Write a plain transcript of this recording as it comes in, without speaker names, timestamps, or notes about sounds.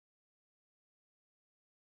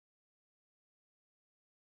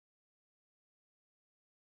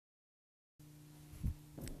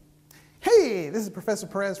Hey, this is Professor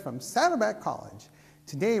Perez from Saddleback College.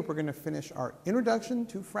 Today we're going to finish our Introduction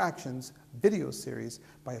to Fractions video series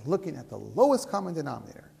by looking at the lowest common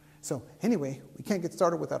denominator. So anyway, we can't get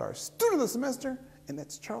started without our student of the semester, and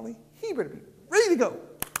that's Charlie. He better be ready to go.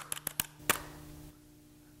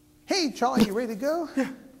 Hey, Charlie, you ready to go?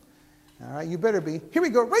 Yeah. All right, you better be. Here we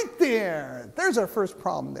go, right there. There's our first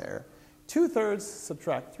problem there. 2/3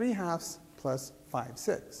 subtract 3/2 plus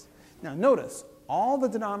 5/6. Now notice, all the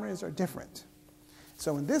denominators are different.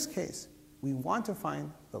 So in this case, we want to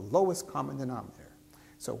find the lowest common denominator.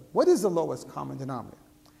 So what is the lowest common denominator?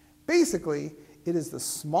 Basically, it is the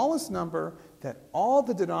smallest number that all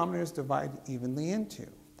the denominators divide evenly into.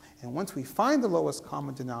 And once we find the lowest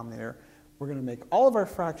common denominator, we're going to make all of our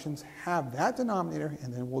fractions have that denominator,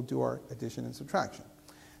 and then we'll do our addition and subtraction.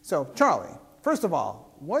 So Charlie, first of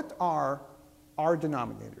all, what are our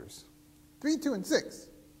denominators? 3, 2, and 6.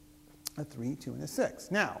 A 3, 2, and a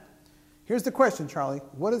 6. Now, here's the question, Charlie.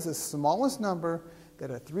 What is the smallest number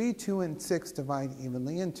that a 3, 2, and 6 divide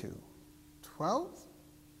evenly into? 12?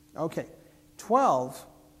 Okay, 12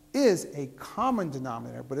 is a common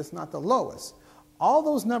denominator, but it's not the lowest. All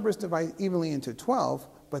those numbers divide evenly into 12,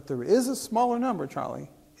 but there is a smaller number,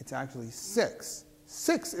 Charlie. It's actually 6.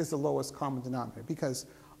 6 is the lowest common denominator because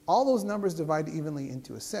all those numbers divide evenly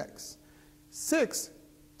into a 6. 6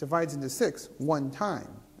 divides into 6 one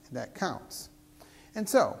time. That counts. And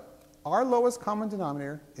so, our lowest common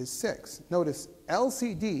denominator is 6. Notice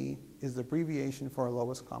LCD is the abbreviation for our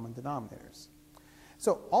lowest common denominators.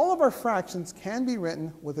 So all of our fractions can be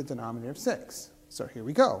written with a denominator of 6. So here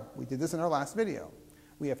we go. We did this in our last video.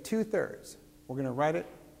 We have 2/3. We're going to write it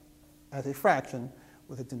as a fraction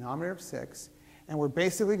with a denominator of 6. And we're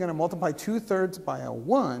basically going to multiply 2/3 by a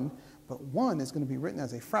 1, but 1 is going to be written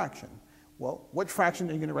as a fraction. Well, what fraction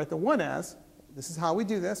are you going to write the 1 as? This is how we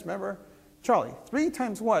do this. Remember, Charlie, 3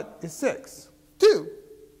 times what is 6? 2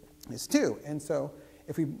 is 2. And so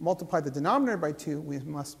if we multiply the denominator by 2, we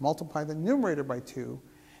must multiply the numerator by 2.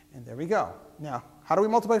 And there we go. Now, how do we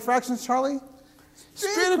multiply fractions, Charlie?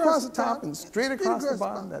 Straight across the top and straight across the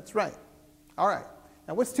bottom. That's right. All right.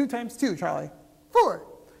 Now, what's 2 times 2, Charlie? 4.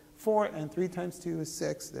 4 and 3 times 2 is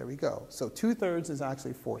 6. There we go. So 2/3 is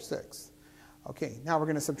actually 4/6. Okay, now we're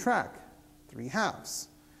going to subtract 3/2.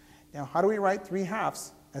 Now, how do we write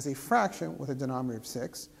 3/2 as a fraction with a denominator of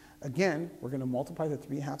 6? Again, we're going to multiply the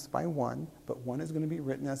 3/2 by 1, but 1 is going to be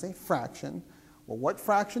written as a fraction. Well, what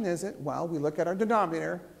fraction is it? Well, we look at our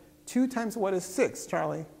denominator. 2 times what is 6,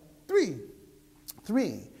 Charlie? 3.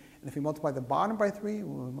 3. And if we multiply the bottom by 3,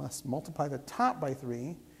 we must multiply the top by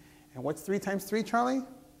 3. And what's 3 times 3, Charlie?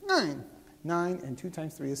 9. 9, and 2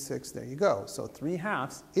 times 3 is 6. There you go. So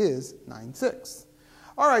 3/2 is 9/6.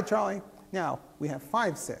 All right, Charlie. Now, we have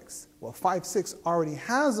 5/6. Well, 5/6 already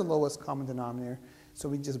has the lowest common denominator, so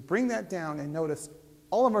we just bring that down and notice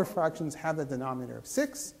all of our fractions have the denominator of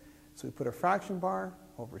 6. So we put a fraction bar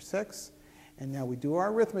over 6, and now we do our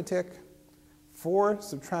arithmetic. 4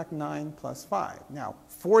 subtract 9 plus 5. Now,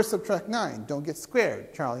 4 subtract 9. Don't get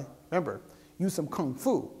scared, Charlie. Remember, use some kung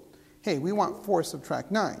fu. Hey, we want 4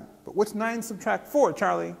 subtract 9. But what's 9 subtract 4,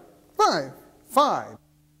 Charlie? 5. 5.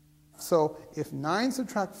 So if 9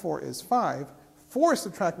 subtract 4 is 5, 4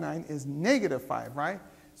 subtract 9 is -5, right?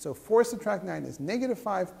 So 4 subtract 9 is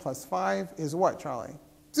 -5 plus 5 is what, Charlie?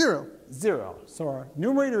 0. 0. So our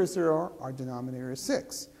numerator is 0, our denominator is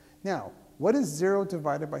 6. Now, what is 0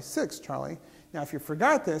 divided by 6, Charlie? Now, if you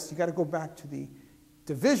forgot this, you got to go back to the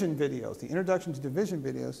division videos, the introduction to division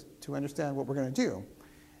videos, to understand what we're going to do.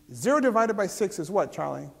 0 divided by 6 is what,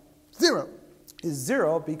 Charlie? 0. Is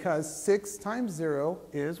 0 because 6 times 0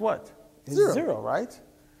 is what? Is 0, right?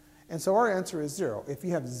 And so our answer is 0. If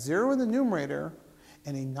you have 0 in the numerator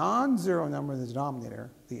and a non-zero number in the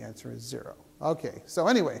denominator, the answer is 0. Okay, so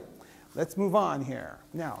anyway, let's move on here.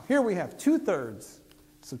 Now, here we have 2/3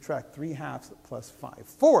 subtract 3/2 plus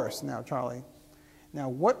 5/4 now, Charlie. Now,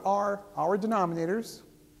 what are our denominators?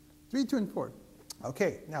 3, 2, and 4.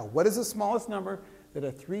 Okay, now what is the smallest number that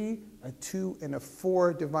a 3, a 2, and a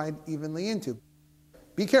 4 divide evenly into?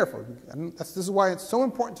 Be careful. This is why it's so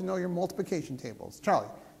important to know your multiplication tables. Charlie,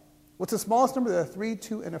 what's the smallest number that a 3,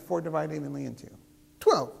 2, and a 4 divide evenly into?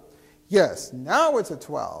 12. Yes, now it's a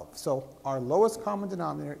 12. So our lowest common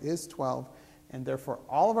denominator is 12, and therefore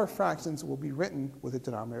all of our fractions will be written with a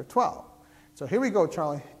denominator of 12. So here we go,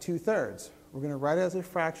 Charlie, 2/3. We're going to write it as a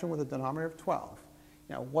fraction with a denominator of 12.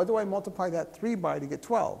 Now, what do I multiply that 3 by to get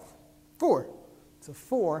 12? 4. It's a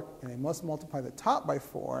 4, and I must multiply the top by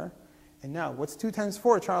 4. And now, what's 2 times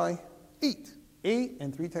 4, Charlie? 8. 8,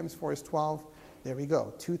 and 3 times 4 is 12. There we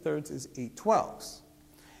go. 2/3 is 8/12.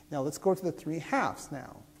 Now, let's go to the 3/2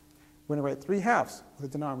 now. we're going to write 3/2 with a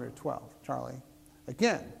denominator of 12, Charlie.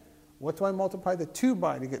 Again, what do I multiply the 2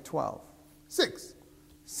 by to get 12? 6.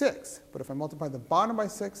 6. But if I multiply the bottom by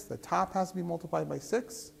 6, the top has to be multiplied by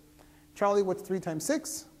 6. Charlie, what's 3 times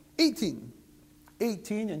 6? 18.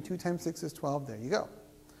 18, and 2 times 6 is 12. There you go.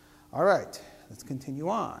 All right, let's continue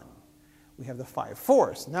on. We have the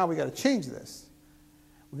 5/4. Now we got to change this.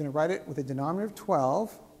 We're going to write it with a denominator of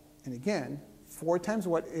 12. And again, 4 times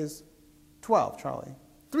what is 12, Charlie?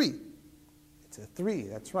 3. It's a 3,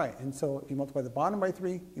 that's right. And so if you multiply the bottom by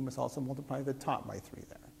 3, you must also multiply the top by 3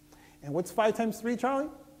 there. And what's 5 times 3, Charlie?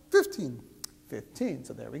 15. 15,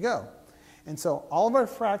 so there we go. And so all of our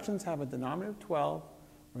fractions have a denominator of 12.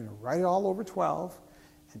 We're going to write it all over 12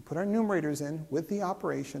 and put our numerators in with the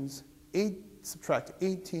operations. 8 subtract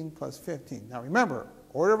 18 plus 15. Now remember,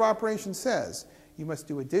 order of operations says you must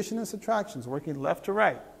do addition and subtractions working left to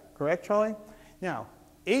right. Correct, Charlie? Now,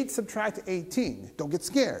 8 subtract 18. Don't get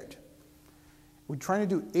scared. We're trying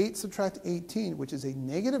to do 8 subtract 18, which is a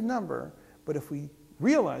negative number, but if we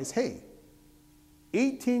realize, hey,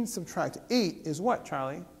 18 subtract 8 is what,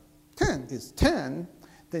 Charlie? 10 is 10.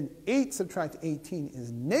 Then 8 subtract 18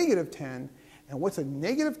 is negative 10. And what's a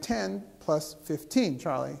negative 10 plus 15,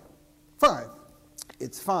 Charlie? 5.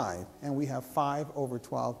 It's 5. And we have 5 over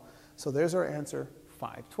 12. So there's our answer,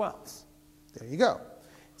 5/12. There you go.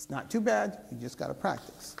 It's not too bad. You just got to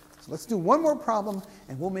practice. So let's do one more problem,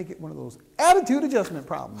 and we'll make it one of those attitude adjustment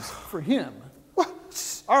problems for him.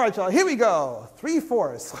 All right, y'all, here we go.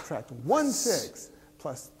 3/4 subtract 1/6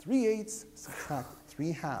 plus 3/8 subtract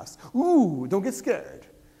 3/2. Ooh, don't get scared.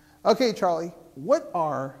 Okay, Charlie, what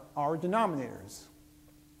are our denominators?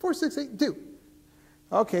 4, 6, 8, and 2.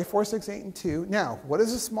 Okay, 4, 6, 8, and 2. Now, what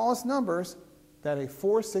is the smallest numbers that a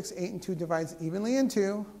 4, 6, 8, and 2 divides evenly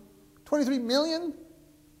into? 23 million?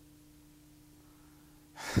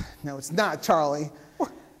 No, it's not, Charlie.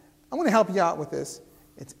 I'm going to help you out with this.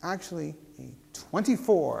 It's actually a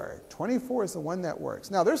 24. 24 is the one that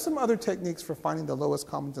works. Now, there's some other techniques for finding the lowest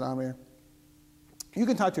common denominator. You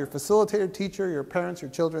can talk to your facilitator, teacher, your parents,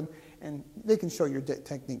 your children, and they can show your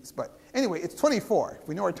techniques. But anyway, it's 24. If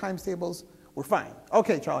we know our times tables, we're fine.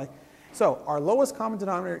 Okay, Charlie. So our lowest common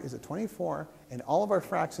denominator is a 24, and all of our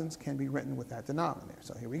fractions can be written with that denominator.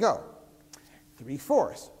 So here we go.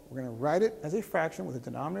 3/4. We're going to write it as a fraction with a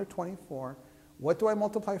denominator of 24. What do I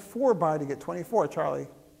multiply 4 by to get 24, Charlie?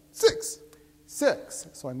 6. 6.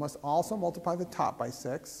 So I must also multiply the top by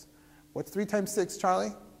 6. What's 3 times 6,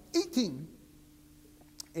 Charlie? 18.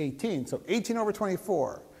 18. So 18 over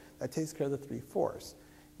 24. That takes care of the 3/4.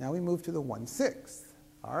 Now we move to the 1/6.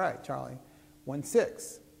 All right, Charlie.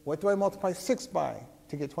 1/6. What do I multiply 6 by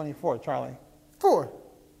to get 24, Charlie? 4.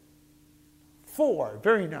 4.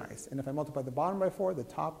 Very nice. And if I multiply the bottom by 4, the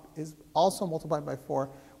top is also multiplied by 4.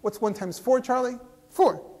 What's 1 times 4, Charlie?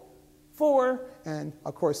 4. 4. And,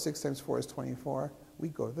 of course, 6 times 4 is 24. We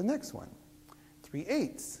go to the next one.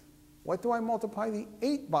 3/8. What do I multiply the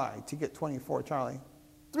 8 by to get 24, Charlie?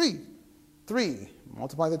 3. 3.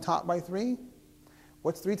 Multiply the top by 3.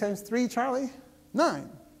 What's 3 times 3, Charlie? 9.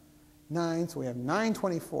 9. So we have 9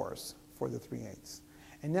 24s for the 3/8.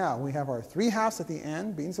 And now we have our 3/2 at the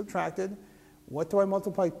end being subtracted. What do I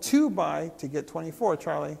multiply 2 by to get 24,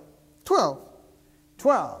 Charlie? 12.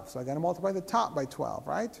 12. So I got to multiply the top by 12,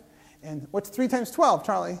 right? And what's 3 times 12,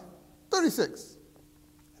 Charlie? 36.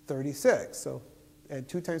 36. So and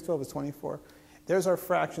 2 times 12 is 24. There's our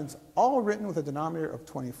fractions, all written with a denominator of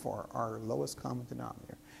 24, our lowest common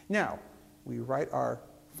denominator. Now, we write our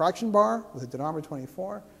fraction bar with a denominator of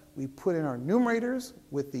 24. We put in our numerators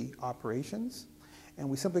with the operations. And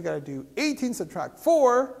we simply got to do 18 subtract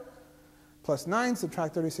 4 plus 9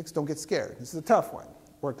 subtract 36. Don't get scared. This is a tough one.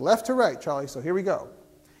 Work left to right, Charlie. So here we go.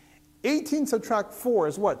 18 subtract 4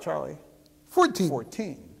 is what, Charlie? 14.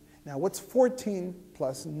 14. Now, what's 14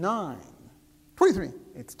 plus 9? 23.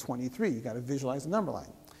 It's 23. You got to visualize the number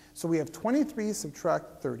line. So we have 23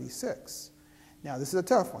 subtract 36. Now, this is a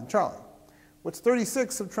tough one, Charlie. What's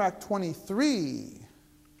 36 subtract 23?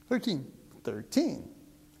 13. 13.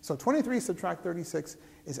 So 23 subtract 36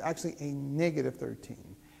 is actually a negative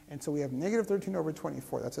 13. And so we have negative 13 over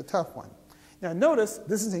 24. That's a tough one. Now notice,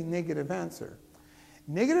 this is a negative answer.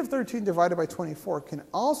 Negative 13 divided by 24 can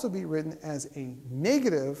also be written as a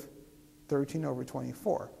negative 13 over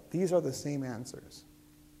 24. These are the same answers.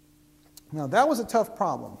 Now that was a tough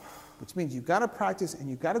problem, which means you've got to practice and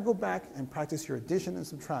you've got to go back and practice your addition and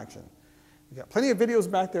subtraction. We've got plenty of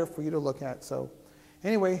videos back there for you to look at. So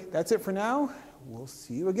anyway, that's it for now. We'll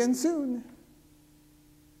see you again soon.